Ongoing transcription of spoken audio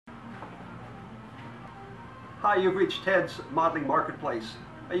Hi, you've reached Ted's Modeling Marketplace.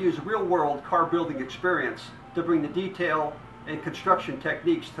 I use real-world car building experience to bring the detail and construction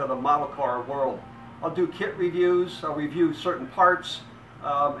techniques to the model car world. I'll do kit reviews, I'll review certain parts,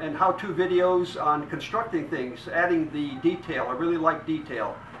 and how-to videos on constructing things, adding the detail. I really like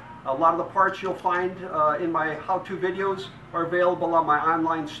detail. A lot of the parts you'll find in my how-to videos are available on my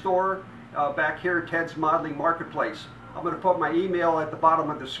online store back here at Ted's Modeling Marketplace. I'm going to put my email at the bottom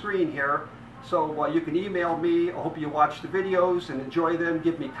of the screen here, so you can email me. I hope you watch the videos and enjoy them.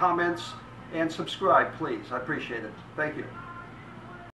 Give me comments and subscribe, please. I appreciate it. Thank you.